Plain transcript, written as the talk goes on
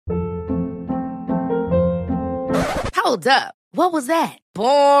Hold up. What was that?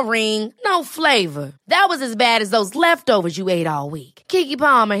 Boring. No flavor. That was as bad as those leftovers you ate all week. Keke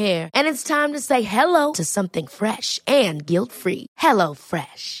Palmer here, and it's time to say hello to something fresh and guilt-free. Hello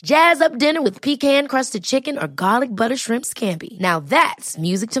Fresh. Jazz up dinner with pecan-crusted chicken or garlic butter shrimp scampi. Now that's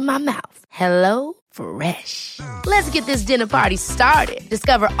music to my mouth. Hello Fresh. Let's get this dinner party started.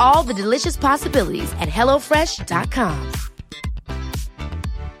 Discover all the delicious possibilities at hellofresh.com.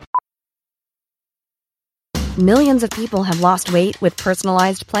 Millions of people have lost weight with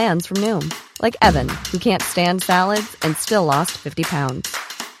personalized plans from Noom. Like Evan, who can't stand salads and still lost 50 pounds.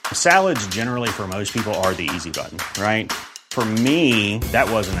 Salads generally for most people are the easy button, right? For me,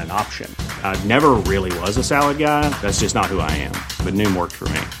 that wasn't an option. I never really was a salad guy. That's just not who I am. But Noom worked for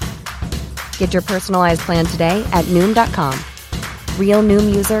me. Get your personalized plan today at Noom.com. Real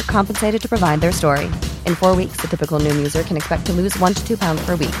Noom user compensated to provide their story. In 4 weeks, the typical Noom user can expect to lose 1 to 2 pounds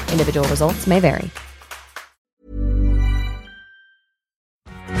per week. Individual results may vary.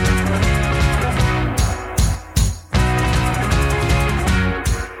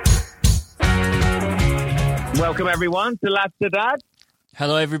 Welcome, everyone, to Lads to Dad.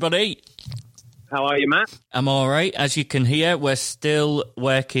 Hello, everybody. How are you, Matt? I'm all right. As you can hear, we're still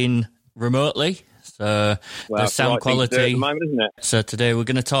working remotely, so the sound quality at the moment, isn't it? So today we're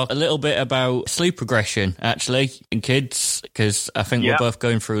going to talk a little bit about sleep regression, actually, in kids, because I think we're both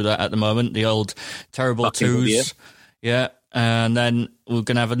going through that at the moment, the old terrible Fucking twos. idiot. Yeah. And then we're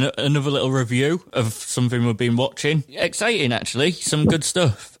going to have another little review of something we've been watching. Exciting, actually. Some good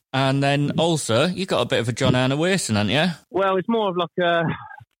stuff. And then also, you got a bit of a John Arne Wierson, haven't you? Well, it's more of like a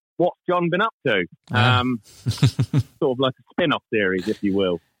what's John been up to? Sort of like a spin-off series, if you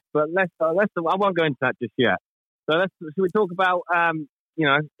will. But I won't go into that just yet. So should we talk about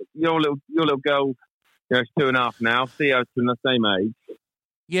your little girl? She's 2.5 now. Theo's in the same age.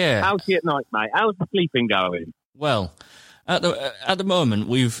 Yeah. How's she at night, mate? How's the sleeping going? Well, at the moment,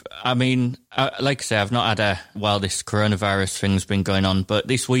 like I say, I've not had this coronavirus thing's been going on, but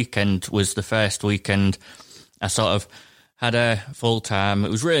this weekend was the first weekend I sort of had a full time. It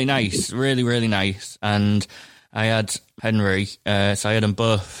was really nice, really, really nice. And I had Henry, so I had them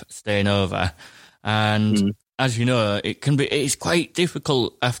both staying over. And as you know, it's quite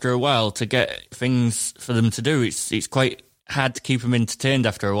difficult after a while to get things for them to do. It's quite hard to keep them entertained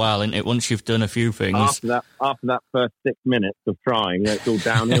after a while, isn't it? Once you've done a few things. After that first 6 minutes of trying, it's all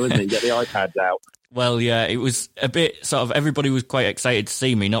downhill, isn't it? You get the iPads out. Well, yeah, it was a bit sort of, everybody was quite excited to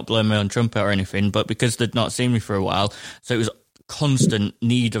see me, not blowing my own trumpet or anything, but because they'd not seen me for a while, so it was constant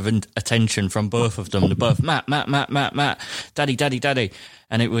need of attention from both of them. They're both, Matt, daddy,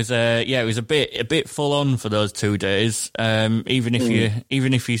 and it was, it was a bit full on for those 2 days. Even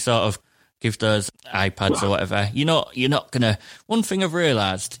if you sort of give those iPads or whatever, you're not gonna. One thing I've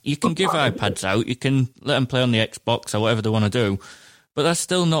realised, you can give iPads out, you can let them play on the Xbox or whatever they want to do, but that's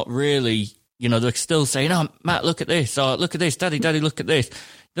still not really. They're still saying, "Oh, Matt, look at this," or "Look at this, Daddy, look at this."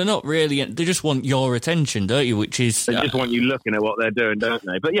 They're not really. They just want your attention, don't you? Which is they just want you looking at what they're doing, don't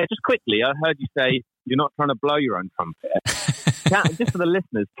they? But yeah, just quickly, I heard you say you're not trying to blow your own trumpet. Just for the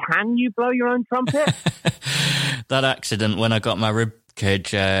listeners, can you blow your own trumpet? That accident when I got my rib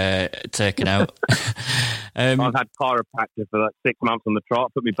cage taken out. I've had chiropractor for like 6 months on the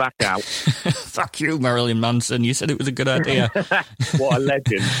trot, put me back out. Fuck you, Marilyn Manson. You said it was a good idea. What a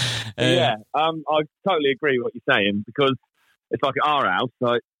legend. I totally agree with what you're saying, because it's like at our house,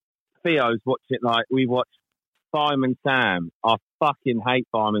 like Theo's watching, like we watch Fireman Sam. I fucking hate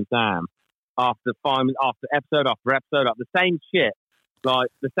Fireman Sam. After episode after episode, the same shit. Like,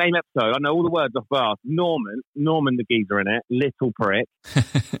 the same episode, I know all the words off by heart. Norman the geezer in it, little prick.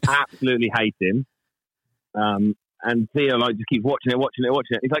 Absolutely hate him. And Theo, like, just keeps watching it.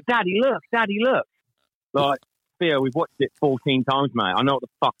 He's like, Daddy, look. Like, Theo, we've watched it 14 times, mate. I know what the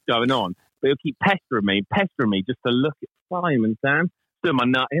fuck's going on. But he'll keep pestering me just to look at Simon, Sam. Doing my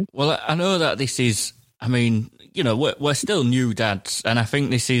nut in. Well, I know that this is... we're still new dads, and I think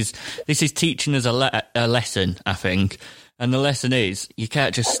this is teaching us a lesson, I think. And the lesson is, you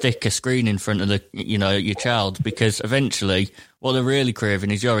can't just stick a screen in front of your child, because eventually what they're really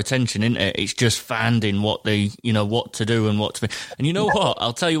craving is your attention, isn't it? It's just finding what what to do and what to be. And you know what?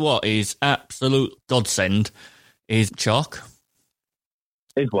 I'll tell you what is absolute godsend is chalk.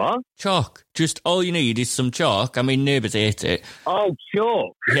 Is what? Chalk. Just all you need is some chalk. I mean, neighbours hate it. Oh,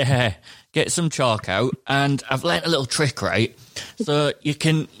 chalk. Yeah. Get some chalk out, and I've learnt a little trick, right? So you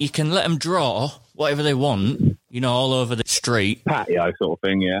can let them draw whatever they want, all over the street. Patio sort of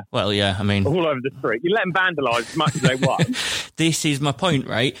thing, yeah. Well, yeah, I mean... all over the street. You let them vandalise as much as they want. This is my point,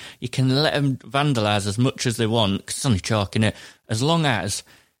 right? You can let them vandalise as much as they want, because it's only chalk in it, as long as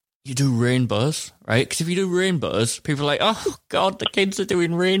you do rainbows, right? Because if you do rainbows, people are like, oh, God, the kids are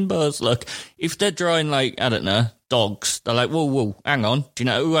doing rainbows. Look, if they're drawing, like, I don't know, dogs, they're like, whoa, hang on. Do you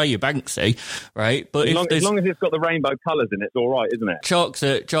know, who are you, Banksy? Right? But as long as it's got the rainbow colours in it, it's all right, isn't it?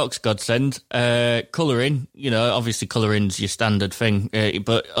 Chalk's godsend. Colouring, obviously colouring's your standard thing.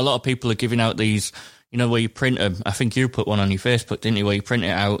 But a lot of people are giving out these, where you print them. I think you put one on your Facebook, didn't you, where you print it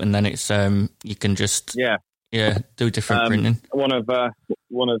out and then it's, you can just... Yeah, do different printing. One of my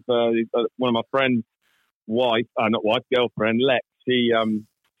friend's girlfriend, Lex. She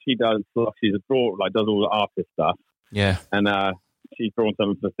does. She's a drawer, does all the artist stuff. Yeah, and she's drawn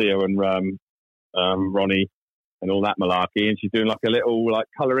something for Theo and Ronnie and all that malarkey. And she's doing a little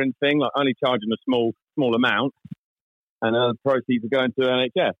colouring thing, only charging a small amount. And the proceeds are going to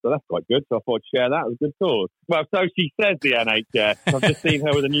NHS, so that's quite good. So I thought I'd share that. It was a good cause. Well, so she says, the NHS. I've just seen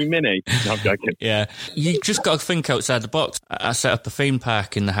her with a new Mini. No, I'm joking. Yeah. You just got to think outside the box. I set up a theme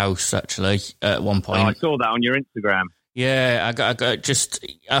park in the house, actually, at one point. Oh, I saw that on your Instagram. Yeah,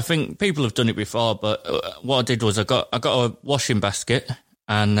 I think people have done it before, but what I did was I got a washing basket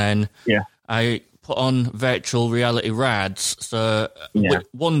and then I put on virtual reality rads. So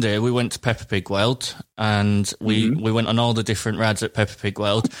one day we went to Peppa Pig World and we went on all the different rads at Peppa Pig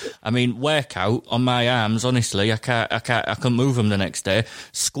World. I mean, workout on my arms, honestly, I couldn't move them the next day.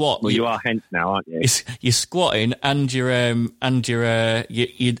 Squat. Well, you are hench now, aren't you? You're squatting and you're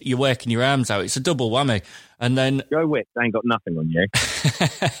working your arms out. It's a double whammy. And then Joe Wicks ain't got nothing on you.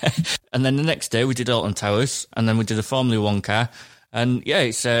 And then the next day we did Alton Towers and then we did a Formula One car. And yeah,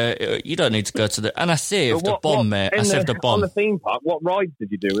 it's you don't need to go to the. And I saved the bomb, mate. I saved the bomb. On the theme park, what rides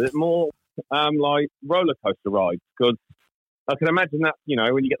did you do? Was it more like roller coaster rides? Because I can imagine that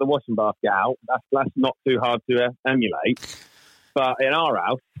when you get the washing basket out, that's not too hard to emulate. But in our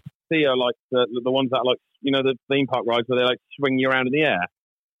house, Theo likes the ones that the theme park rides where they swing you around in the air.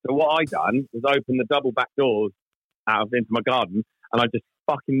 So what I done was open the double back doors into my garden, and I just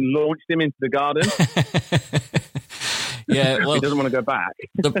fucking launched him into the garden. Yeah, well, he doesn't want to go back.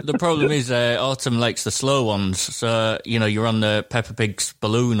 The problem is Autumn likes the slow ones. So, you're on the Peppa Pig's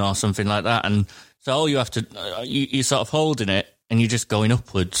balloon or something like that. And so all you have to, you're sort of holding it and you're just going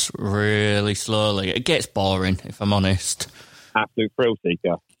upwards really slowly. It gets boring, if I'm honest. Absolute thrill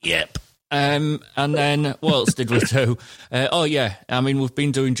seeker. Yep. And then what else did we do? We've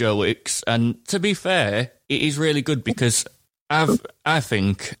been doing Joe Wicks. And to be fair, it is really good because I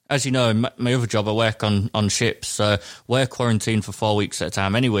think, as you know, in my other job, I work on ships, so we're quarantined for 4 weeks at a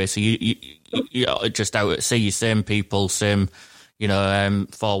time anyway, so you're just out at sea, you same people, same,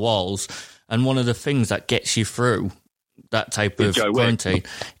 four walls, and one of the things that gets you through that type of quarantine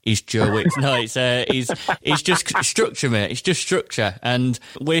is Joe Wicks. No, it's just structure, mate. It's just structure. And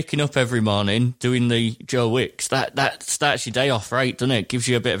waking up every morning, doing the Joe Wicks, that starts your day off right, doesn't it? Gives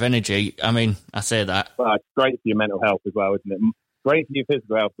you a bit of energy. I mean, I say that. Well, it's great for your mental health as well, isn't it? Great for your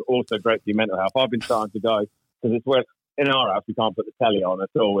physical health, but also great for your mental health. I've been starting to go, because it's where, in our house, we can't put the telly on at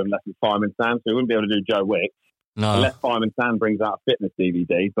all unless it's Fireman Sam, so we wouldn't be able to do Joe Wicks. No. Unless Fireman Sam brings out a fitness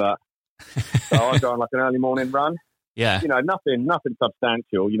DVD, but so I go on an early morning run. Yeah. Nothing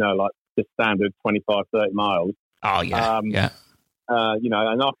substantial, just standard 25, 30 miles. Oh, yeah. And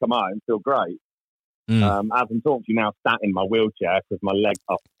I'll come out and feel great. As I'm talking to you now, sat in my wheelchair because my legs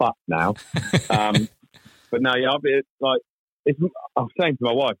are fucked now. But no, I was saying to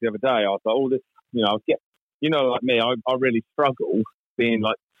my wife the other day, I was like, all this, like me, I really struggle being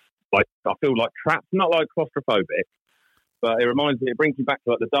I feel like trapped, not like claustrophobic, but it brings me back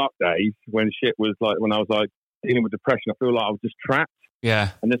to the dark days when shit was when I was dealing with depression. I feel like I was just trapped.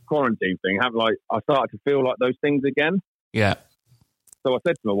 Yeah. And this quarantine thing, I started to feel like those things again. Yeah. So I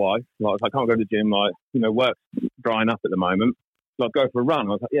said to my wife, I can't go to the gym, work's drying up at the moment. So I'd go for a run.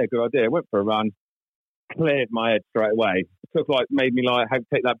 I was like, yeah, good idea. I went for a run, cleared my head straight away. It took made me have to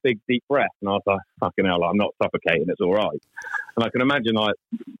take that big deep breath. And I was like, fucking hell, I'm not suffocating, it's all right. And I can imagine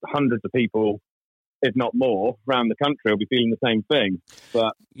hundreds of people, if not more, around the country will be feeling the same thing.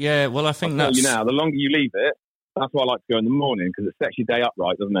 But yeah, well, I think that's... the longer you leave it, that's why I like to go in the morning, because it sets your day up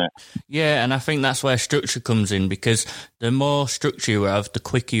right, doesn't it? Yeah, and I think that's where structure comes in, because the more structure you have, the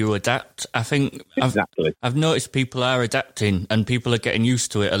quicker you adapt. I think exactly. I've noticed people are adapting and people are getting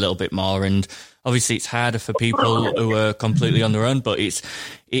used to it a little bit more, and obviously it's harder for people who are completely on their own, but it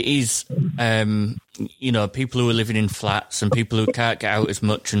is people who are living in flats and people who can't get out as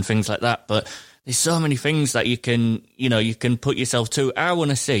much and things like that, but there's so many things that you can put yourself to. I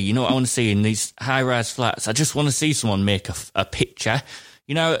want to see, what I want to see in these high-rise flats? I just want to see someone make a picture.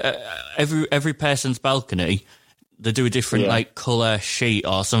 Every person's balcony, They do a different like colour sheet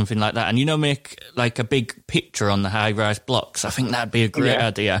or something like that, and make like a big picture on the high-rise blocks. I think that'd be a great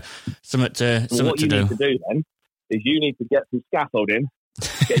idea. Something to do. What you need to do then is you need to get some scaffolding,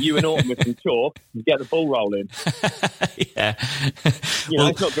 get you and Autumn with some chalk, and get the ball rolling. Yeah, it's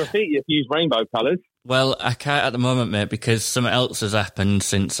not graffiti if you use rainbow colours. Well, I can't at the moment, mate, because something else has happened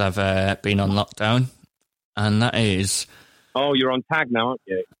since I've been on lockdown, and that is. Oh, you're on tag now, aren't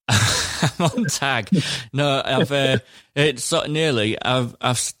you? I'm on tag. No, it's sort of nearly.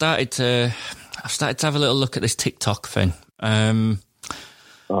 I've started to have a little look at this TikTok thing. I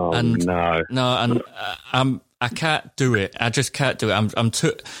can't do it. I just can't do it. I'm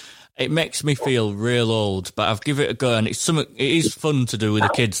too. It makes me feel real old, but I've given it a go, and it's it is fun to do with the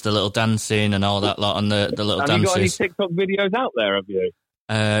kids, the little dancing and all that lot, and the little dances. Have you got any TikTok videos out there? Have you?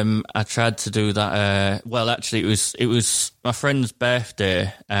 I tried to do that. Well, actually, it was my friend's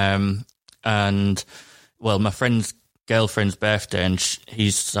birthday, and my friend's girlfriend's birthday, and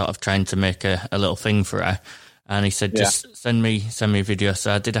he's sort of trying to make a little thing for her. And he said, just send me a video.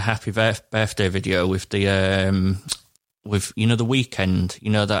 So I did a happy birthday video with the The Weekend.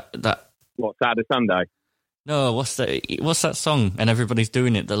 That. What, Saturday, Sunday? No, what's that song? And everybody's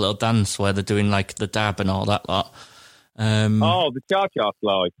doing it. The little dance where they're doing like the dab and all that lot. The cha-cha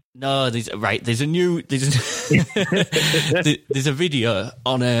slide. No, there's a video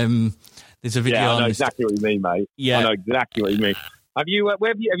on there's a video. Yeah, I know on exactly what you mean, mate. Yeah, I know exactly what you mean. Have you?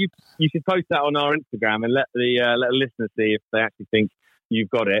 You should post that on our Instagram and let the listeners see if they actually think you've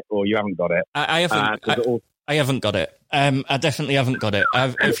got it or you haven't got it. I haven't. I haven't got it. I definitely haven't got it.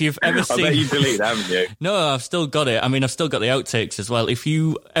 If you've ever seen, I bet you deleted, haven't you? No, I've still got it. I mean, I've still got the outtakes as well. If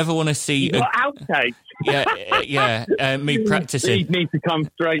you ever want to see, what outtakes? Yeah. Me practicing. These need to come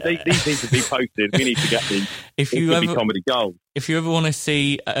straight. These need to be posted. We need to get these. If you ever be comedy gold. If you ever want to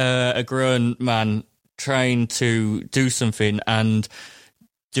see a grown man trying to do something and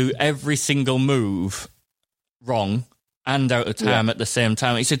do every single move wrong and out of time at the same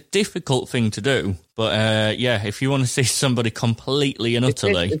time, it's a difficult thing to do. But if you want to see somebody completely and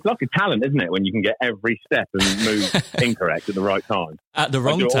utterly, it's like a talent, isn't it? When you can get every step and move incorrect at the right time, at the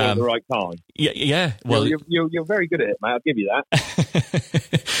wrong time, at the right time. Yeah. Well, you're very good at it, mate. I'll give you that.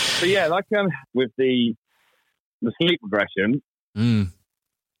 But yeah, like with the sleep regression.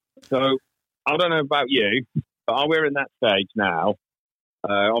 So I don't know about you, but we're in that stage now.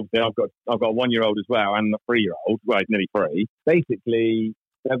 Obviously, I've got a 1-year-old as well and a 3-year-old. Well, he's nearly 3. Basically,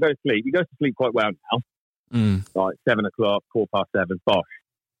 they'll go to sleep. He goes to sleep quite well now. Like 7 o'clock, 7:15, bosh.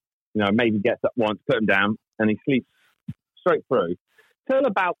 Maybe gets up once, put him down, and he sleeps straight through till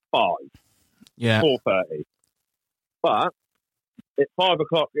about 5. Yeah, 4:30. But at 5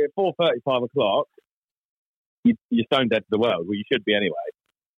 o'clock, at 4:30, 5 o'clock, you're stone dead to the world. Well, you should be anyway.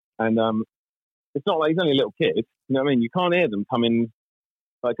 And it's not like he's only a little kid. You know what I mean? You can't hear them coming.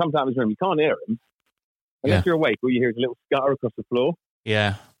 Like, comes out of his room, you can't hear him. Unless you're awake, all you hear is a little scutter across the floor.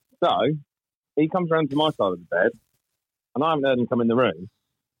 Yeah. So, he comes around to my side of the bed, and I haven't heard him come in the room.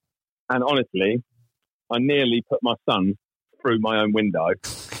 And honestly, I nearly put my son through my own window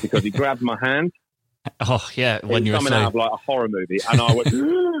because he grabbed my hand. Oh, yeah, when you're coming out of, like, a horror movie. And I went,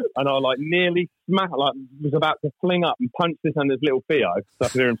 and I, like, nearly smacked, like, was about to fling up and punch this under his little Theo, so I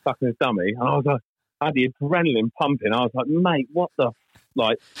could hear him sucking his dummy. And I was like, I had the adrenaline pumping. I was like, mate, what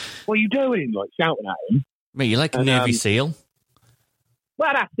are you doing? Like, shouting at him. Mate, you're like a Navy SEAL.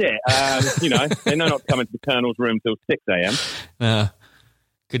 Well, that's it. They know not to come into the Colonel's room till 6 a.m.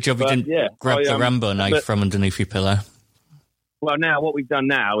 Good job you didn't grab the Rambo knife from underneath your pillow. Well, now, what we've done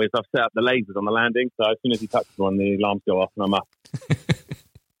now is I've set up the lasers on the landing, so as soon as he touches one, the alarms go off and I'm up.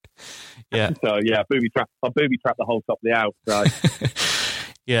 Yeah. So, yeah, I booby trap the whole top of the house. So.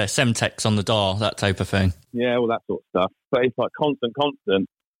 Yeah, Semtex on the door, that type of thing. Yeah, all that sort of stuff. But it's like constant.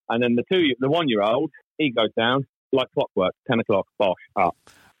 And then the 1-year-old, he goes down like clockwork, 10 o'clock, bosh, up.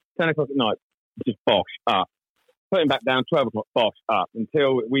 10 o'clock at night, just bosh, up. Put him back down, 12 o'clock, bosh, up,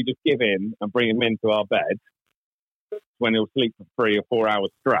 until we just give in and bring him into our bed when he'll sleep for 3 or 4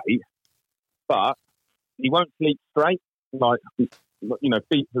 hours straight. But he won't sleep straight, like,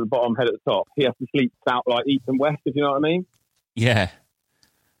 feet to the bottom, head at the top. He has to sleep out like east and west, if you know what I mean. Yeah.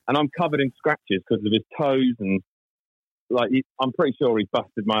 And I'm covered in scratches because of his toes and, like, I'm pretty sure he's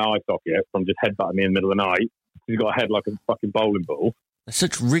busted my eye socket from just headbutting me in the middle of the night. He's got a head like a fucking bowling ball. They're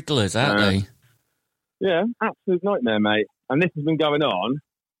such wrigglers, aren't they? Yeah, absolute nightmare, mate. And this has been going on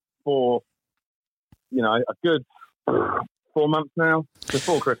for, a good 4 months now,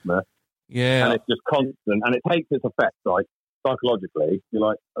 before Christmas. Yeah. And it's just constant. And it takes its effect, like, psychologically. You're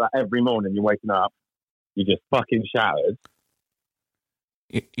like, every morning you're waking up, you're just fucking shattered.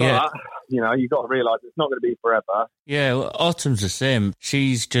 Yeah. But, you've got to realise it's not going to be forever. Yeah, well, Autumn's the same.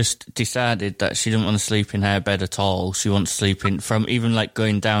 She's just decided that she didn't want to sleep in her bed at all. She wants to sleep in, from even like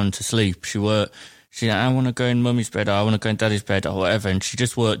going down to sleep. She's like, I want to go in mummy's bed, or I want to go in daddy's bed, or whatever, and she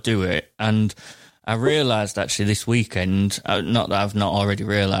just won't do it. And I realised actually this weekend, not that I've not already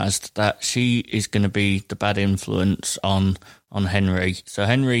realised, that she is going to be the bad influence on Henry. So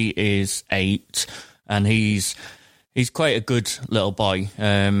Henry is 8, and he's quite a good little boy.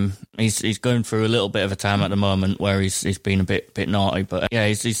 He's going through a little bit of a time at the moment where he's been a bit naughty, but yeah,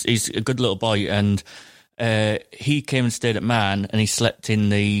 he's a good little boy. And he came and stayed at Man, and he slept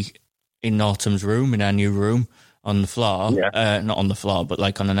in Autumn's room, in our new room, on the floor. Yeah. Not on the floor, but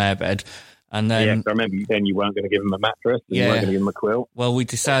like on an airbed. And then, I remember you saying you weren't going to give him a mattress, and you weren't going to give him a quilt. Well, we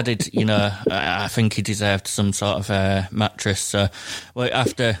decided, I think he deserved some sort of mattress. So,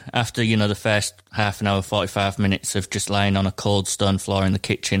 after the first half an hour, 45 minutes of just lying on a cold stone floor in the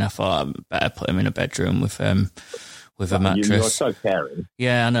kitchen, I thought I'd better put him in a bedroom with a mattress. You're so caring.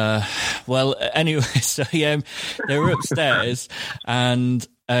 Yeah, I know. Well, anyway, so they were upstairs, and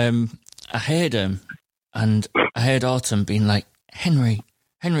I heard him, and I heard Autumn being like, Henry,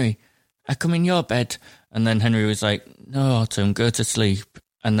 I come in your bed. And then Henry was like, no, Autumn, go to sleep.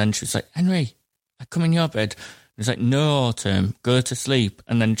 And then she was like, Henry, I come in your bed. And he's like, no, Autumn, go to sleep.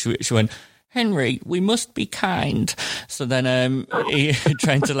 And then she went, Henry, we must be kind. So then he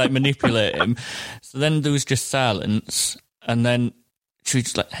trying to like manipulate him. So then there was just silence. And then she was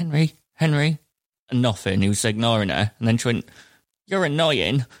just like, Henry, and nothing. He was ignoring her. And then she went, you're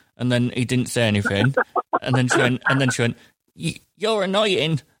annoying. And then he didn't say anything. And then she went, you're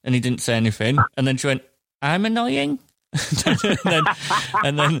annoying. And he didn't say anything. And then she went, I'm annoying?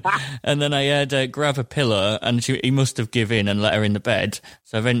 and then I had her grab a pillow, and he must have given in and let her in the bed.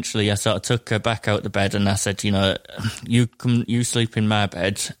 So eventually I sort of took her back out the bed, and I said, you sleep in my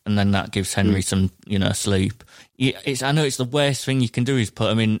bed, and then that gives Henry some, sleep. I know it's the worst thing you can do is put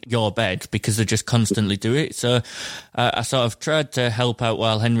them in your bed, because they just constantly do it. So I sort of tried to help out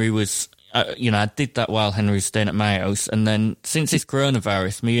while Henry was... I did that while Henry was staying at my house. And then since it's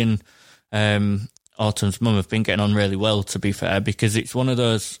coronavirus, me and Autumn's mum have been getting on really well, to be fair, because it's one of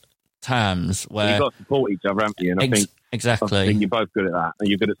those times where... You've got to support each other, haven't you? And exactly. I think you're both good at that. And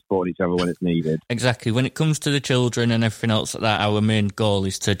you're good at supporting each other when it's needed. Exactly. When it comes to the children and everything else like that, our main goal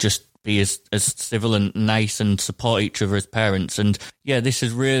is to just be as civil and nice and support each other as parents. And yeah, this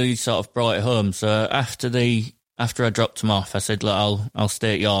has really sort of brought it home. So after I dropped him off, I said, look, I'll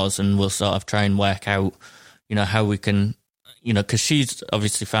stay at yours, and we'll sort of try and work out, how we can, because she's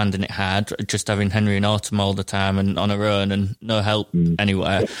obviously finding it hard, just having Henry and Autumn all the time and on her own and no help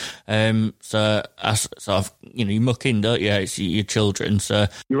anywhere. So I sort of, you muck in, don't you? It's your children. So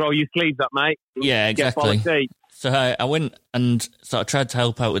you roll your sleeves up, mate. Yeah, exactly. So I went and sort of tried to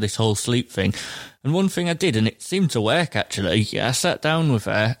help out with this whole sleep thing. And one thing I did, and it seemed to work actually, I sat down with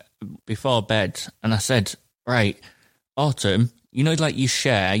her before bed and I said, right, Autumn, you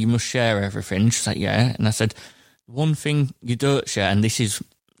must share everything. She's like, yeah. And I said, one thing you don't share, and this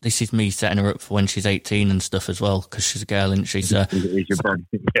is me setting her up for when she's 18 and stuff as well, because she's a girl, isn't she? So,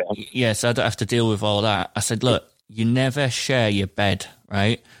 yeah, so I don't have to deal with all that. I said, look, you never share your bed,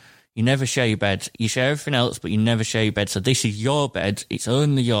 right? You never share your bed. You share everything else, but you never share your bed. So this is your bed. It's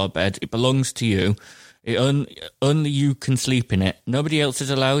only your bed. It belongs to you. Only you can sleep in it. Nobody else is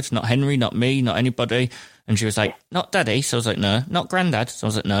allowed. Not Henry, not me, not anybody. And she was like, not Daddy. So I was like, no. Not Grandad. So I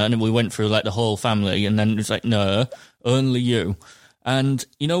was like, no. And then we went through like the whole family, and then it was like, no, only you. And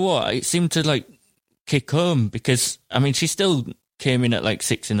you know what? It seemed to like kick home, because I mean, she still came in at like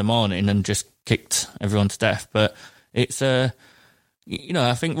 6 a.m. and just kicked everyone to death. But it's I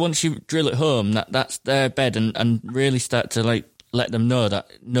think once you drill it home, that's their bed, and really start to like let them know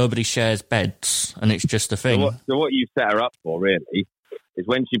that nobody shares beds, and it's just a thing. So what you set her up for really is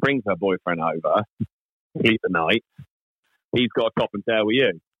when she brings her boyfriend over, sleep at night, he's got a top and tail with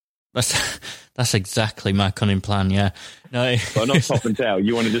you. That's exactly my cunning plan, yeah. No, but not top and tail.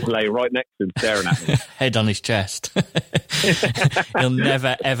 You want to just lay right next to him, staring at him. Head on his chest. He'll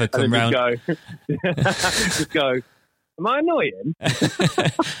never, ever come round. Just go, am I annoying?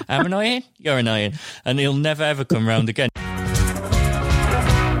 I'm annoying? You're annoying. And he'll never, ever come round again.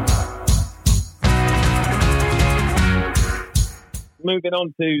 Moving on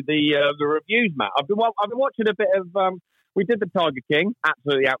to the reviews, Matt. I've been watching a bit of... we did the Tiger King,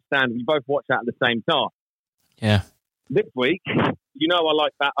 absolutely outstanding. We both watched that at the same time. Yeah. This week, I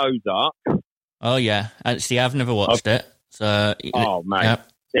like that Ozark. Oh, yeah. See, I've never watched it. So, mate. Yeah.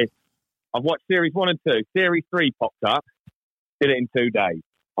 I've watched Series 1 and 2. Series 3 popped up. Did it in 2 days.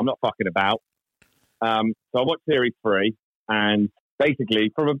 I'm not fucking about. So I watched Series 3, and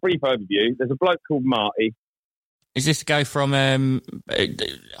basically, from a brief overview, there's a bloke called Marty. Is this the guy from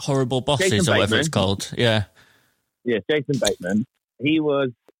Horrible Bosses Jason or whatever Bateman. it's called? Yeah. Yeah, Jason Bateman. He was,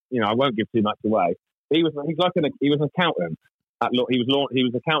 I won't give too much away. He was an accountant. He was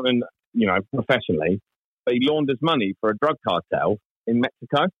accountant, professionally, but he launders money for a drug cartel in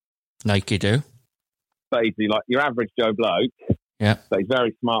Mexico. Like you do. Basically, like your average Joe bloke. Yeah. But he's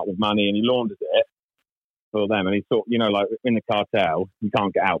very smart with money, and he launders it for them. And he's sort, like in the cartel, you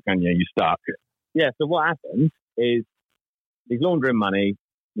can't get out, can you? You're stuck. Yeah. So what happens is he's laundering money.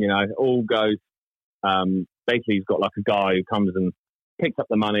 All goes. Basically, he's got like a guy who comes and picks up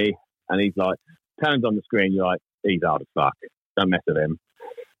the money, and he's like turns on the screen. You're like, he's hard as fuck. Don't mess with him.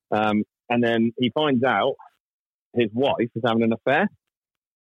 And then he finds out his wife is having an affair.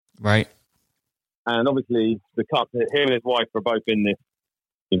 Right. And obviously, him and his wife are both in this,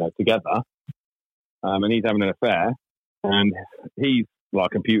 together. And he's having an affair. And he's like a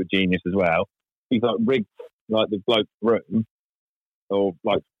computer genius as well. He's like rigged like the bloke's room, or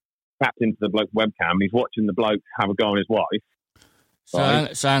like tapped into the bloke's webcam. He's watching the bloke have a go on his wife. So,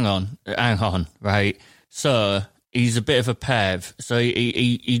 Right. so hang on, right? So he's a bit of a perv. So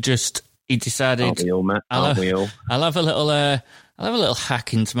he decided Aren't we all, Matt? Aren't we all? I'll have a little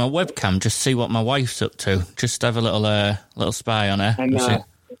hack into my webcam, just see what my wife's up to. Just have a little spy on her. And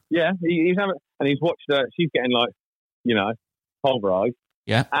yeah, he's having, and he's watched her. She's getting like, pulverized.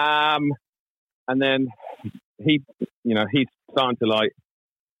 Yeah. And then he's starting to like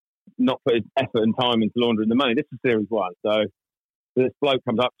not put his effort and time into laundering the money. This is series 1. So this bloke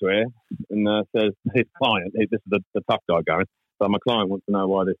comes up to her and says, his client, this is the tough guy going, so my client wants to know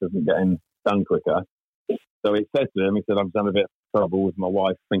why this isn't getting done quicker. So he says to him, he said, I'm having a bit of trouble with my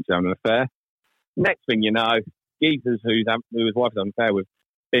wife, thinks she's having an affair. Next thing you know, geezers who his wife's having an affair with,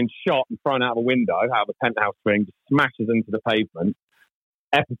 been shot and thrown out of a window, out of a penthouse thing, just smashes into the pavement.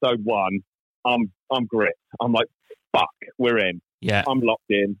 Episode 1, I'm gripped. I'm like, fuck, we're in. Yeah. I'm locked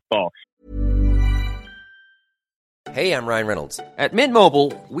in. Bosh. Hey, I'm Ryan Reynolds. At Mint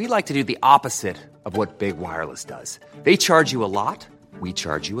Mobile, we like to do the opposite of what Big Wireless does. They charge you a lot, we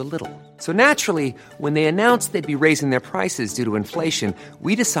charge you a little. So naturally, when they announced they'd be raising their prices due to inflation,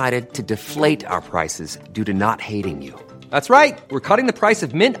 we decided to deflate our prices due to not hating you. That's right. We're cutting the price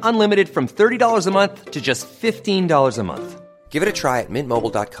of Mint Unlimited from $30 a month to just $15 a month. Give it a try at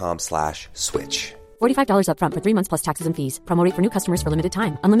mintmobile.com/switch. $45 up front for 3 months plus taxes and fees. Promo rate for new customers for limited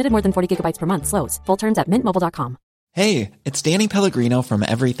time. Unlimited more than 40 gigabytes per month. Slows full terms at mintmobile.com. Hey, it's Danny Pellegrino from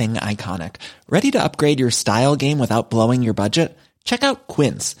Everything Iconic. Ready to upgrade your style game without blowing your budget? Check out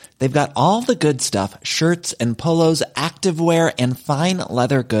Quince. They've got all the good stuff, shirts and polos, activewear, and fine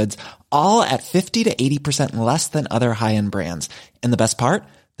leather goods, all at 50 to 80% less than other high-end brands. And the best part?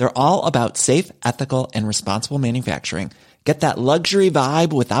 They're all about safe, ethical, and responsible manufacturing. Get that luxury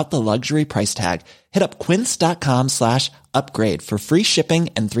vibe without the luxury price tag. Hit up quince.com/upgrade for free shipping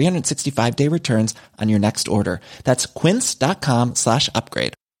and 365-day returns on your next order. That's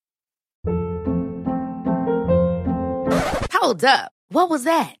quince.com/upgrade. Hold up. What was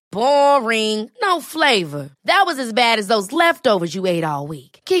that? Boring. No flavor. That was as bad as those leftovers you ate all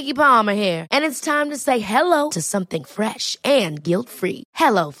week. Keke Palmer here, and it's time to say hello to something fresh and guilt-free.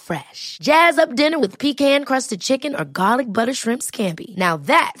 Hello Fresh. Jazz up dinner with pecan-crusted chicken or garlic butter shrimp scampi. Now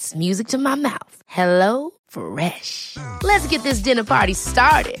that's music to my mouth. Hello Fresh. Let's get this dinner party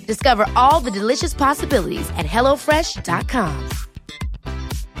started. Discover all the delicious possibilities at hellofresh.com.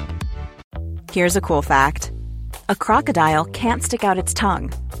 Here's a cool fact. A crocodile can't stick out its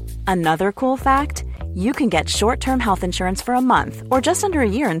tongue. Another cool fact, you can get short-term health insurance for a month or just under a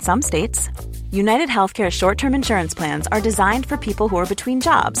year in some states. United Healthcare short-term insurance plans are designed for people who are between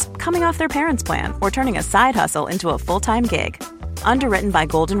jobs, coming off their parents' plan, or turning a side hustle into a full-time gig. Underwritten by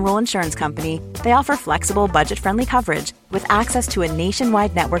Golden Rule Insurance Company, they offer flexible, budget-friendly coverage with access to a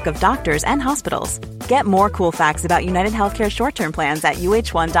nationwide network of doctors and hospitals. Get more cool facts about United Healthcare short-term plans at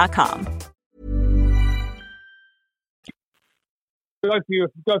uh1.com. Go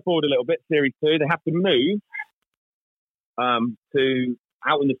forward a little bit. Series 2, they have to move to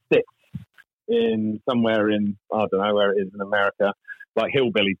out in the sticks, in somewhere in, I don't know where it is in America, like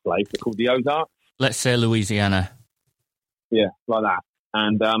hillbilly place. It's called the Ozarks. Let's say Louisiana. Yeah, like that.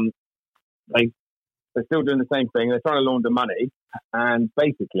 And they're still doing the same thing. They're trying to launder money, and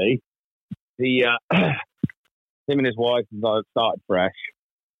basically, him and his wife have started fresh.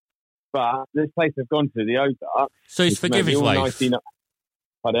 But this place they've gone to, the Ozarks. So he's forgive his wife.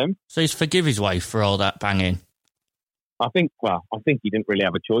 Pardon? So he's forgive his wife for all that banging. I think he didn't really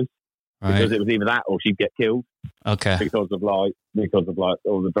have a choice. because it was either that or she'd get killed. Okay. Because of all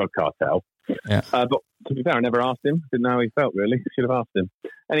the drug cartel. Yeah. But to be fair, I never asked him. Didn't know how he felt really. Should have asked him.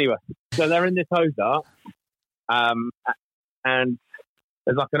 Anyway, so they're in this Ozark, and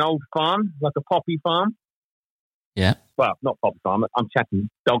there's like an old farm, like a poppy farm. Yeah. Well, not poppy farm. I'm chatting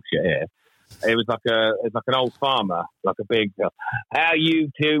dog shit here. It was like an old farmer, like a big, how you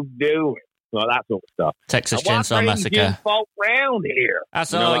two doing? Like that sort of stuff. Texas Chainsaw Massacre. You folk round here. I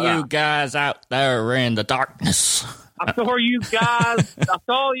saw like you guys out there in the darkness. I saw you guys. I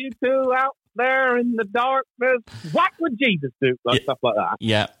saw you two out there in the darkness. What would Jesus do? Stuff like that.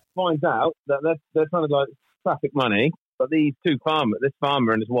 Yeah. Finds out that they're trying to traffic money, but these two farmers, this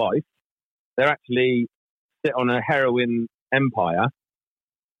farmer and his wife, they're actually sit on a heroin empire,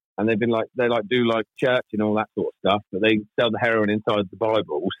 and they've been they do church and all that sort of stuff, but they sell the heroin inside the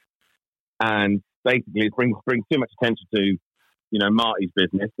Bibles. And basically, it brings too much attention to, Marty's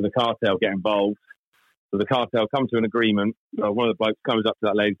business. So the cartel get involved. So the cartel come to an agreement. One of the blokes comes up to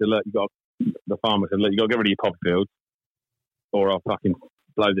that lady and says, "Look, the farmer said, look, you got to get rid of your poppy fields, or I'll fucking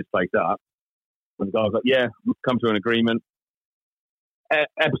blow this place up." And the guy was like, "Yeah, we'll come to an agreement."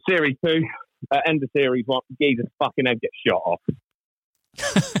 Series 2, end of series 1, geezer's fucking head gets shot off.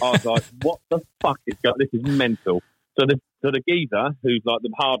 I was like, "What the fuck is going? This is mental." So the geezer, who's like the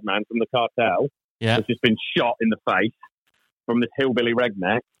hard man from the cartel, has just been shot in the face from this hillbilly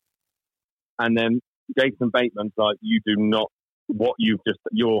redneck. And then Jason Bateman's like, "You do not,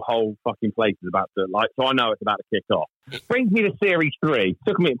 your whole fucking place is about to, so I know it's about to kick off." Brings me to series 3.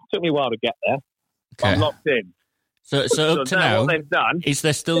 Took me a while to get there. Okay. I'm locked in. So up to now, what they've done is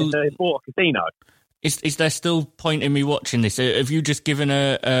there still... They bought a casino. Is there still point in me watching this? Have you just given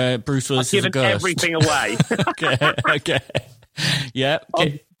a Bruce Willis as a ghost? I've given everything away. Okay. Yeah.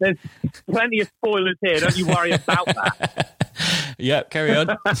 There's plenty of spoilers here. Don't you worry about that. Yeah, carry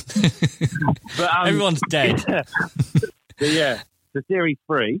on. But everyone's dead. So series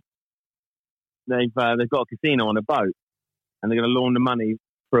 3, they've got a casino on a boat, and they're going to launder money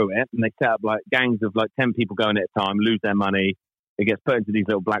through it, and they set up gangs of 10 people going at a time, lose their money. It gets put into these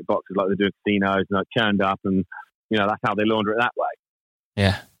little black boxes like they do at casinos, and churned up, and that's how they launder it that way.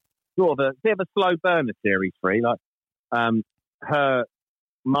 Yeah, sort of a bit of a slow burner series 3.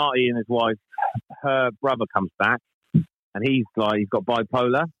 Marty and his wife, her brother comes back, and he's got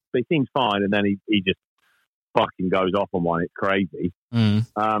bipolar, but he seems fine, and then he just fucking goes off on one. It's crazy. But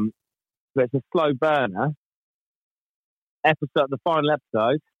it's a slow burner. The final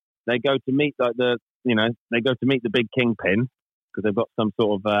episode, they go to meet the big kingpin, because they've got some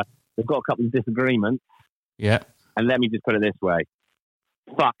sort of they've got a couple of disagreements. Yeah. And let me just put it this way: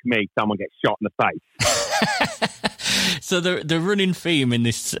 fuck me, someone gets shot in the face. So the running theme in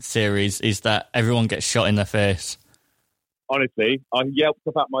this series is that everyone gets shot in their face. Honestly, I yelped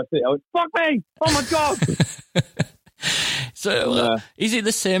up my seat. I went, "Fuck me! Oh my god!" So, is it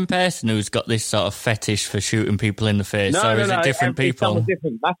the same person who's got this sort of fetish for shooting people in the face, or is it different people? It's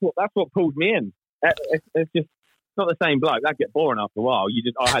different. That's what pulled me in. It's just not the same bloke. That get boring after a while.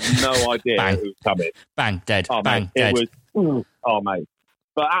 I had no idea who was coming. Bang, dead. Oh, bang, mate, dead. It was, mate.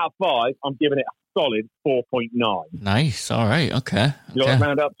 But out of 5, I'm giving it a solid 4.9. Nice. All right. Okay. You want to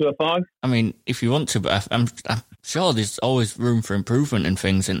round up to a 5? I mean, if you want to, but I'm sure there's always room for improvement in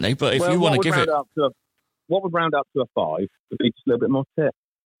things, isn't there? But if you want to give it... What would round up to a 5 would be just a little bit more tit.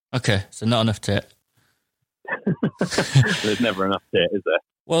 Okay, so not enough tit. There's never enough tit, is there?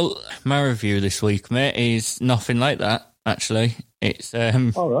 Well, my review this week, mate, is nothing like that, actually. It's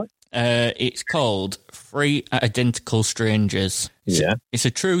all right. It's called 3 Identical Strangers. It's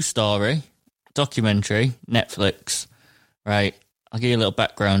a true story, documentary, Netflix. Right, I'll give you a little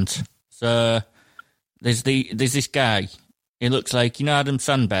background. So there's this guy. He looks like, Adam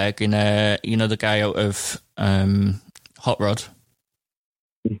Sandberg in the guy out of Hot Rod.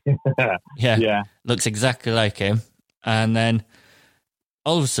 Yeah. Looks exactly like him. And then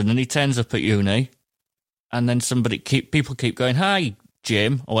all of a sudden he turns up at uni, and then people keep going, "Hi,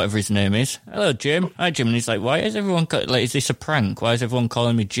 Jim," or whatever his name is. "Hello, Jim." "Hi, Jim." And he's like, "Why is everyone is this a prank? Why is everyone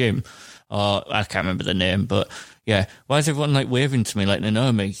calling me Jim?" Or I can't remember the name, but yeah, why is everyone waving to me like they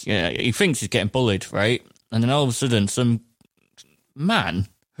know me? Yeah, he thinks he's getting bullied, right? And then all of a sudden some man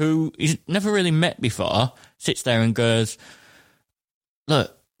who he's never really met before sits there and goes,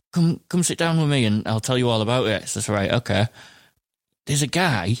 "Look, come sit down with me and I'll tell you all about it." So that's right, okay. There's a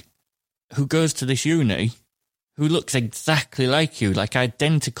guy who goes to this uni who looks exactly like you,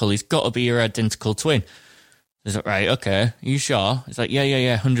 identical. He's got to be your identical twin. Is that right? Okay. Are you sure? It's like,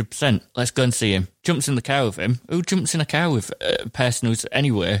 yeah, 100%. Let's go and see him. Jumps in the car with him. Who jumps in a car with a person who's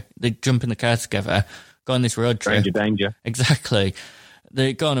anywhere? They jump in the car together, go on this road trip. Danger. Exactly.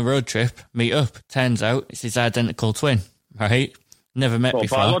 they go on a road trip, meet up. Turns out it's his identical twin, right? Never met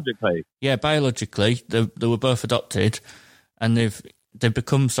before. Biologically? Yeah, biologically. They were both adopted, and they've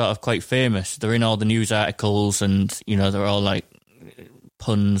become sort of quite famous. They're in all the news articles, and, you know, they're all like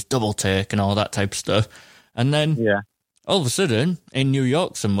puns, double take, and all that type of stuff. And then all of a sudden, in New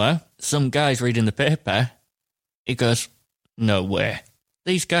York somewhere, some guy's reading the paper. He goes, "No way.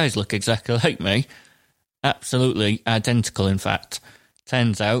 These guys look exactly like me." Absolutely identical, in fact.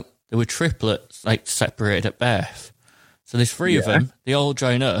 Turns out they were triplets, like separated at birth. So there's three of them. They all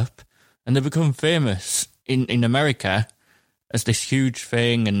join up, and they become famous in America as this huge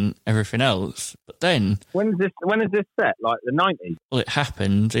thing and everything else. But then, when is this set? Like the 90s? Well, it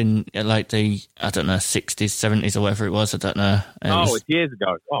happened in like the, I don't know, 60s, 70s, or whatever it was. I don't know. It's years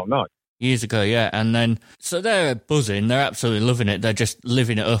ago. Oh, nice. Years ago, yeah. And then, so they're buzzing. They're absolutely loving it. They're just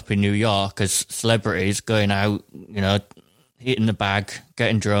living it up in New York as celebrities, going out, you know, hitting the bag,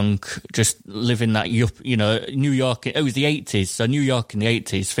 getting drunk, just living that New York. It was the 80s. So New York in the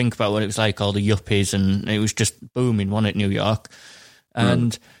 80s, think about what it was like, all the yuppies, and it was just booming, wasn't it, New York?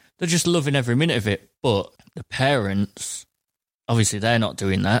 And they're just loving every minute of it. But the parents, obviously they're not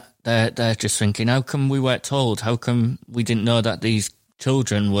doing that. They're just thinking, how come we weren't told? How come we didn't know that these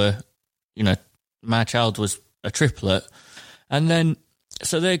children were, you know, my child was a triplet? And then,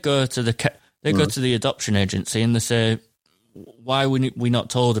 so they go to the adoption agency and they say, why were we not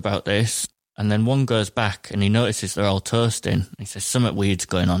told about this? And then one goes back and he notices they're all toasting. He says, something weird's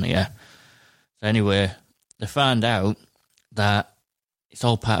going on here. So anyway, they find out that it's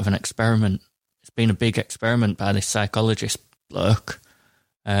all part of an experiment. It's been a big experiment by this psychologist bloke.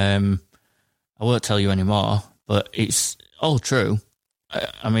 I won't tell you anymore, but it's all true.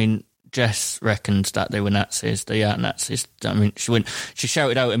 I mean, Jess reckoned that they were Nazis. They are Nazis. I mean, she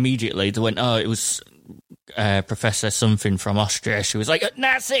shouted out immediately. They went, "Oh, it was Professor something from Austria." She was like,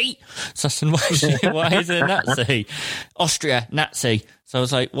 "Nazi!" So I said, why is it a Nazi? Austria, Nazi. So I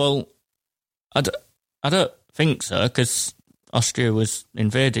was like, well, I don't think so, because Austria was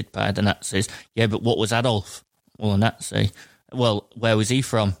invaded by the Nazis. Yeah, but what was Adolf? Well, a Nazi. Well, where was he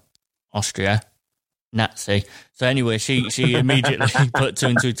from? Austria. Nazi. So anyway, she immediately put two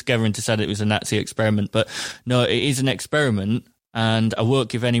and two together and decided it was a Nazi experiment. But no, it is an experiment, and I won't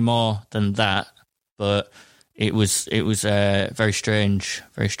give any more than that. But it was very strange,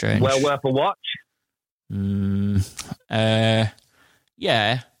 very strange. Well worth a watch.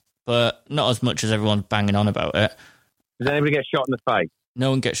 Yeah, but not as much as everyone's banging on about it. Does anybody get shot in the face?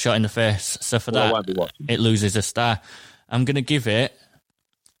 No one gets shot in the face. So for that, I won't be watching. It loses a star. I'm going to give it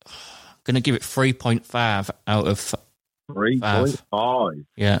 3.5 out of 3.5.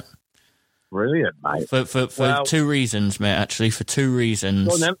 Yeah. Brilliant, mate. For two reasons, mate, actually. For two reasons.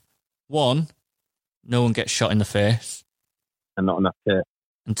 Go on, then. One, no one gets shot in the face. And not enough tit.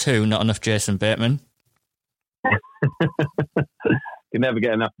 And two, not enough Jason Bateman. You never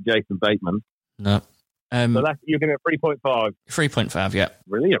get enough Jason Bateman. No. So you're going to 3.5. 3.5, yeah.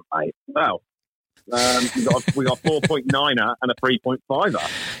 Brilliant, mate. Wow. we got 4.9er and a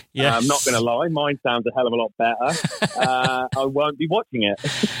 3.5er. Yes. I'm not going to lie, mine sounds a hell of a lot better. I won't be watching it.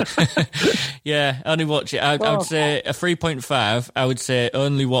 Yeah, only watch it. I would say a 3.5. I would say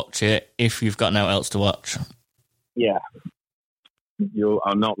only watch it if you've got nothing else to watch. Yeah.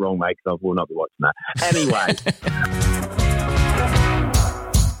 I'm not wrong, mate, because I will not be watching that. Anyway.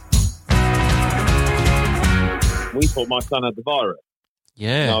 We thought my son had the virus.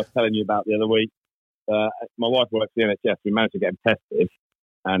 Yeah. And I was telling you about the other week. My wife works at the NHS. We managed to get him tested,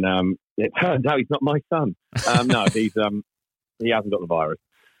 and it turns out he's not my son. No, he hasn't got the virus.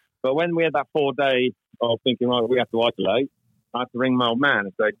 But when we had that 4 days of thinking, right, we have to isolate, I had to ring my old man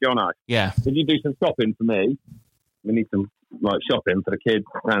and say, Jono, could you do some shopping for me? We need some shopping for the kids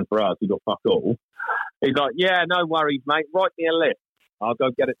and for us. We've got fuck all. He's like, yeah, no worries, mate. Write me a list. I'll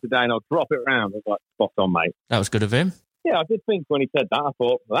go get it today and I'll drop it round. I was like, spot on, mate. That was good of him. Yeah, I did think when he said that, I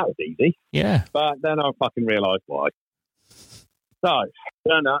thought, well, that was easy. Yeah. But then I fucking realised why. So,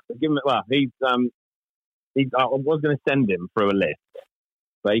 turned out, give him, well, I was going to send him through a list,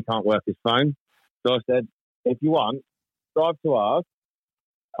 but he can't work his phone. So I said, if you want, drive to ours.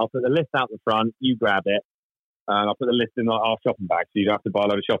 I'll put the list out the front, you grab it, and I'll put the list in our shopping bag, so you don't have to buy a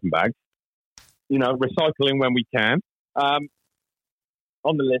load of shopping bags. You know, recycling when we can.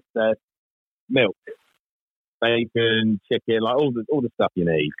 On the list there's milk, bacon, chicken, like all the stuff you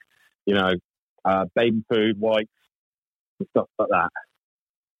need. You know, baby food, wipes, stuff like that.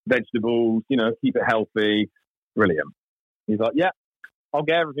 Vegetables, you know, keep it healthy. Brilliant. He's like, yeah, I'll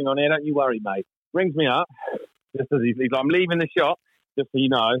get everything on here. Don't you worry, mate. Rings me up. Just as he's like, I'm leaving the shop. Just so you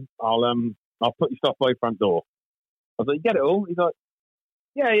know, I'll put your stuff by your front door. I was like, you get it all? He's like,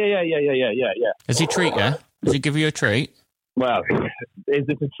 Yeah. Does he treat you? Does he give you a treat? Well, is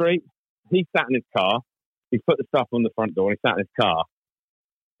this a treat? He sat in his car. He's put the stuff on the front door and he sat in his car.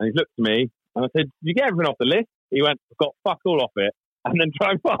 And he looked at me and I said, did you get everything off the list? He went, got fuck all off it and then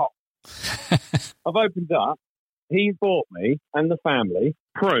drove off. I've opened up. He's bought me and the family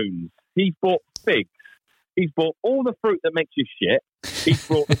prunes. He's bought figs. He's bought all the fruit that makes you shit. He's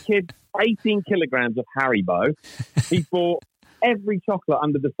brought the kids 18 kilograms of Haribo. He's bought every chocolate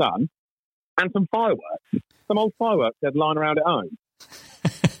under the sun and some fireworks. Some old fireworks they'd lying around at home.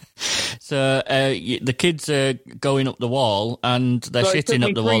 So the kids are going up the wall and they're shitting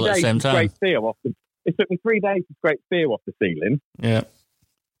up the wall at the same time. It took me 3 days to scrape Theo off the ceiling. Yeah.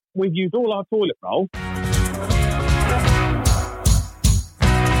 We've used all our toilet roll.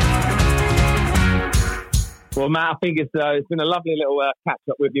 Well, Matt, I think it's been a lovely little catch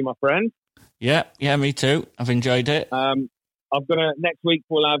up with you, my friend. Yeah, me too. I've enjoyed it. Next week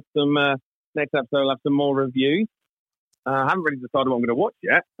we'll have some. Next episode we'll have some more reviews. I haven't really decided what I'm going to watch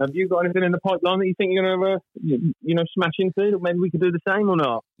yet. Have you got anything in the pipeline that you think you're going to, smash into? Maybe we could do the same or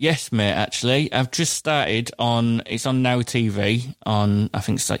not? Yes, mate. Actually, I've just started on. It's on Now TV on. I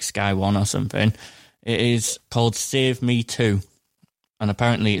think it's like Sky One or something. It is called Save Me 2. And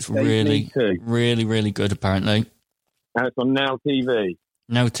apparently it's really good, apparently. And it's on Now TV.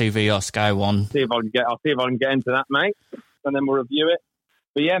 Now TV or Sky One. I'll see if I can get into that, mate. And then we'll review it.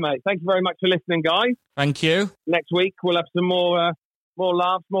 But yeah, mate, thank you very much for listening, guys. Thank you. Next week we'll have some more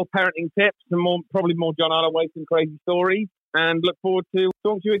laughs, more parenting tips, and probably more John Holloway and crazy stories. And look forward to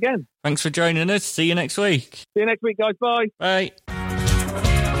talking to you again. Thanks for joining us. See you next week. See you next week, guys. Bye. Bye.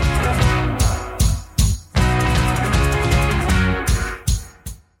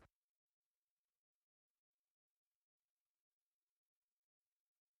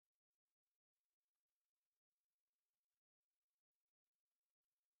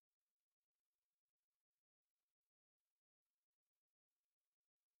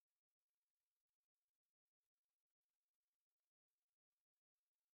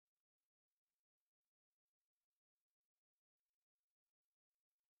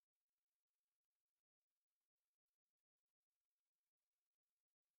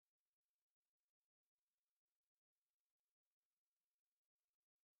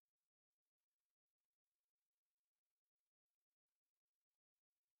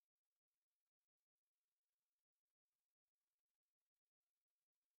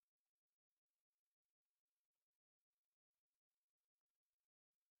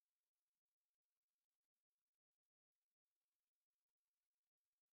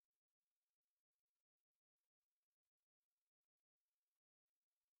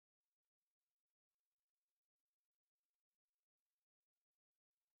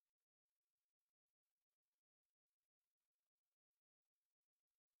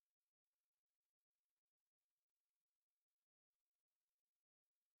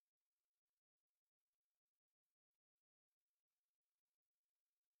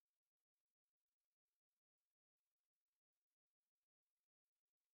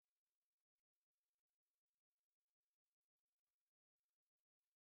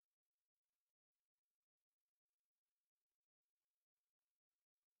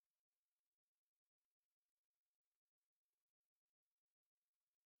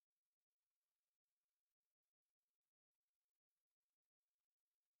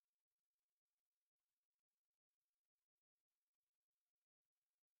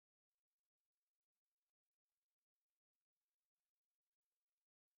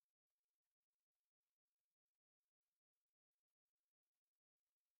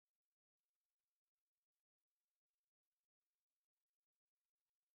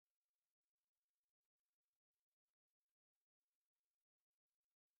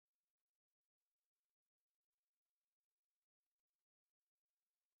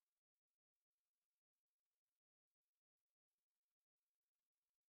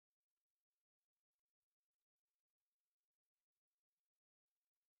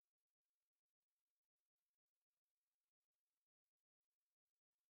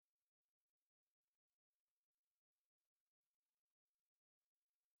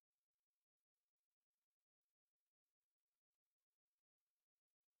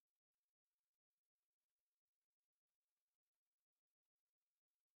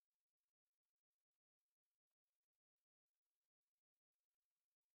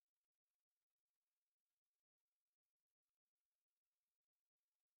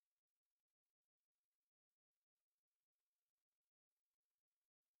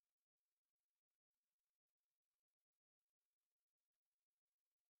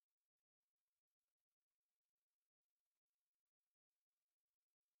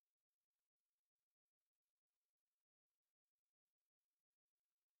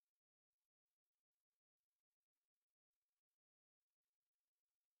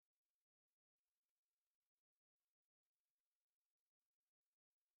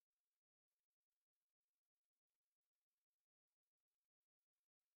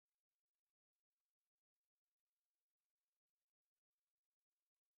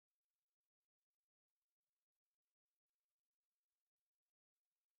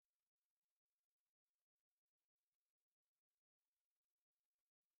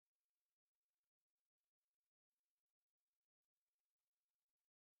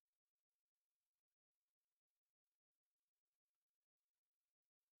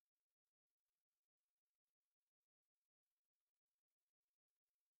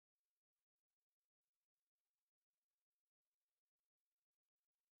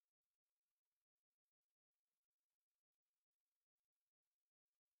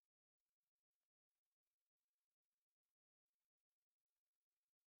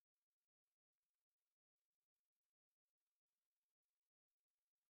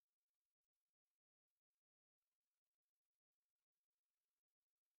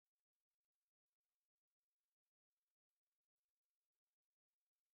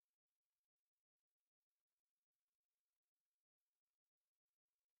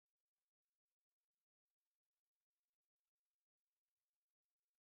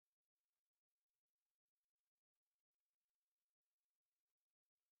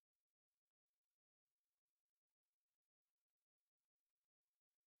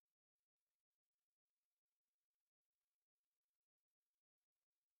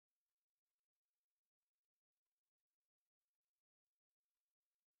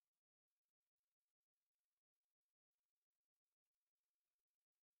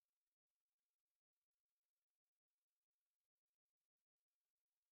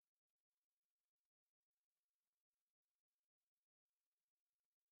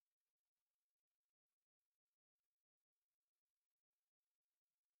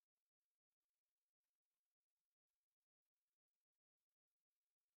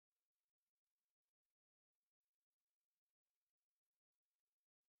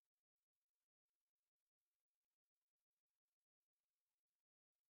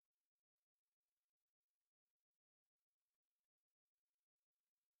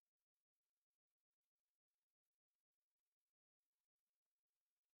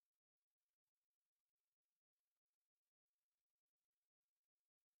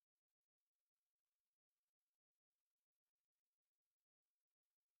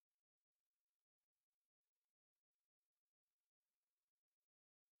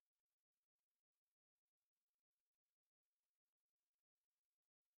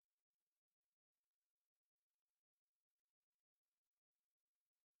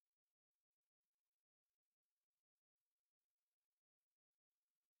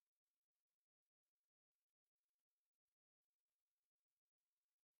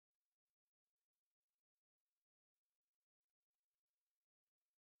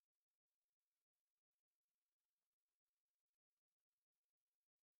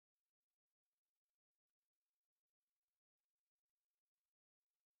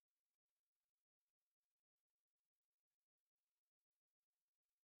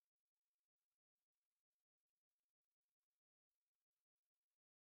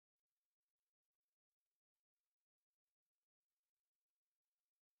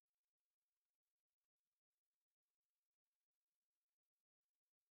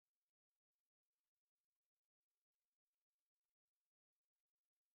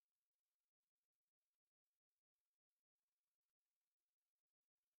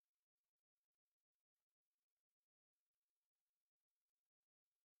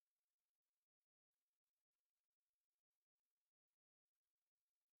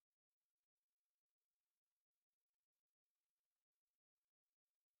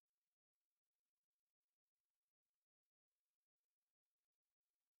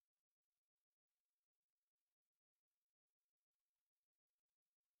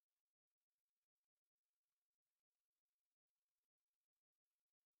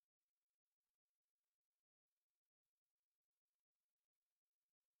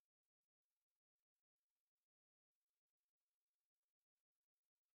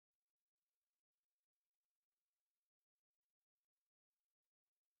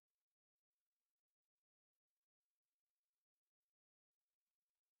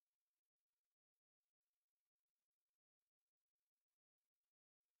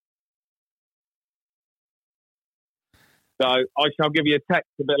 So I shall give you a text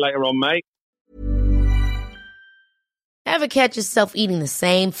a bit later on, mate. Ever catch yourself eating the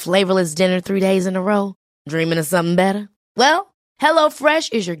same flavorless dinner 3 days in a row? Dreaming of something better? Well,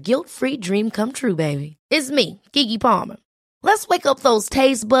 HelloFresh is your guilt-free dream come true, baby. It's me, Keke Palmer. Let's wake up those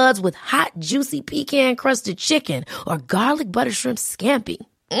taste buds with hot, juicy pecan-crusted chicken or garlic butter shrimp scampi.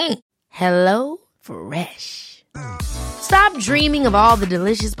 Hello Fresh. Stop dreaming of all the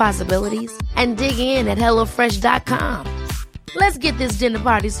delicious possibilities and dig in at HelloFresh.com. Let's get this dinner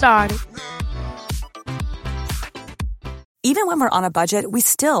party started. Even when we're on a budget, we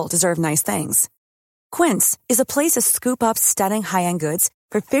still deserve nice things. Quince is a place to scoop up stunning high-end goods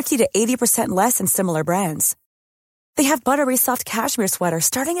for 50 to 80% less than similar brands. They have buttery soft cashmere sweaters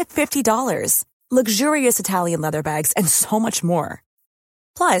starting at $50, luxurious Italian leather bags, and so much more.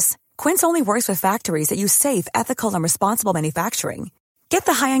 Plus, Quince only works with factories that use safe, ethical, and responsible manufacturing. Get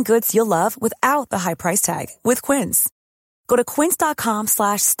the high-end goods you'll love without the high price tag with Quince. Go to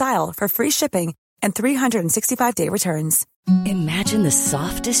quince.com/style for free shipping and 365-day returns. Imagine the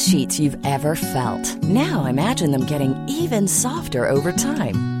softest sheets you've ever felt. Now imagine them getting even softer over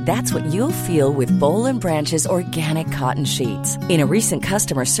time. That's what you'll feel with Boll & Branch's organic cotton sheets. In a recent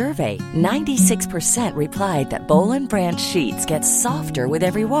customer survey, 96% replied that Boll & Branch sheets get softer with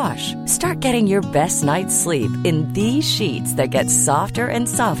every wash. Start getting your best night's sleep in these sheets that get softer and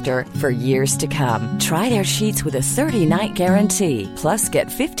softer for years to come. Try their sheets with a 30-night guarantee. Plus, get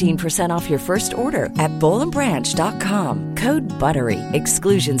 15% off your first order at bollandbranch.com. Code BUTTERY.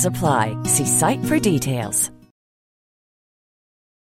 Exclusions apply. See site for details.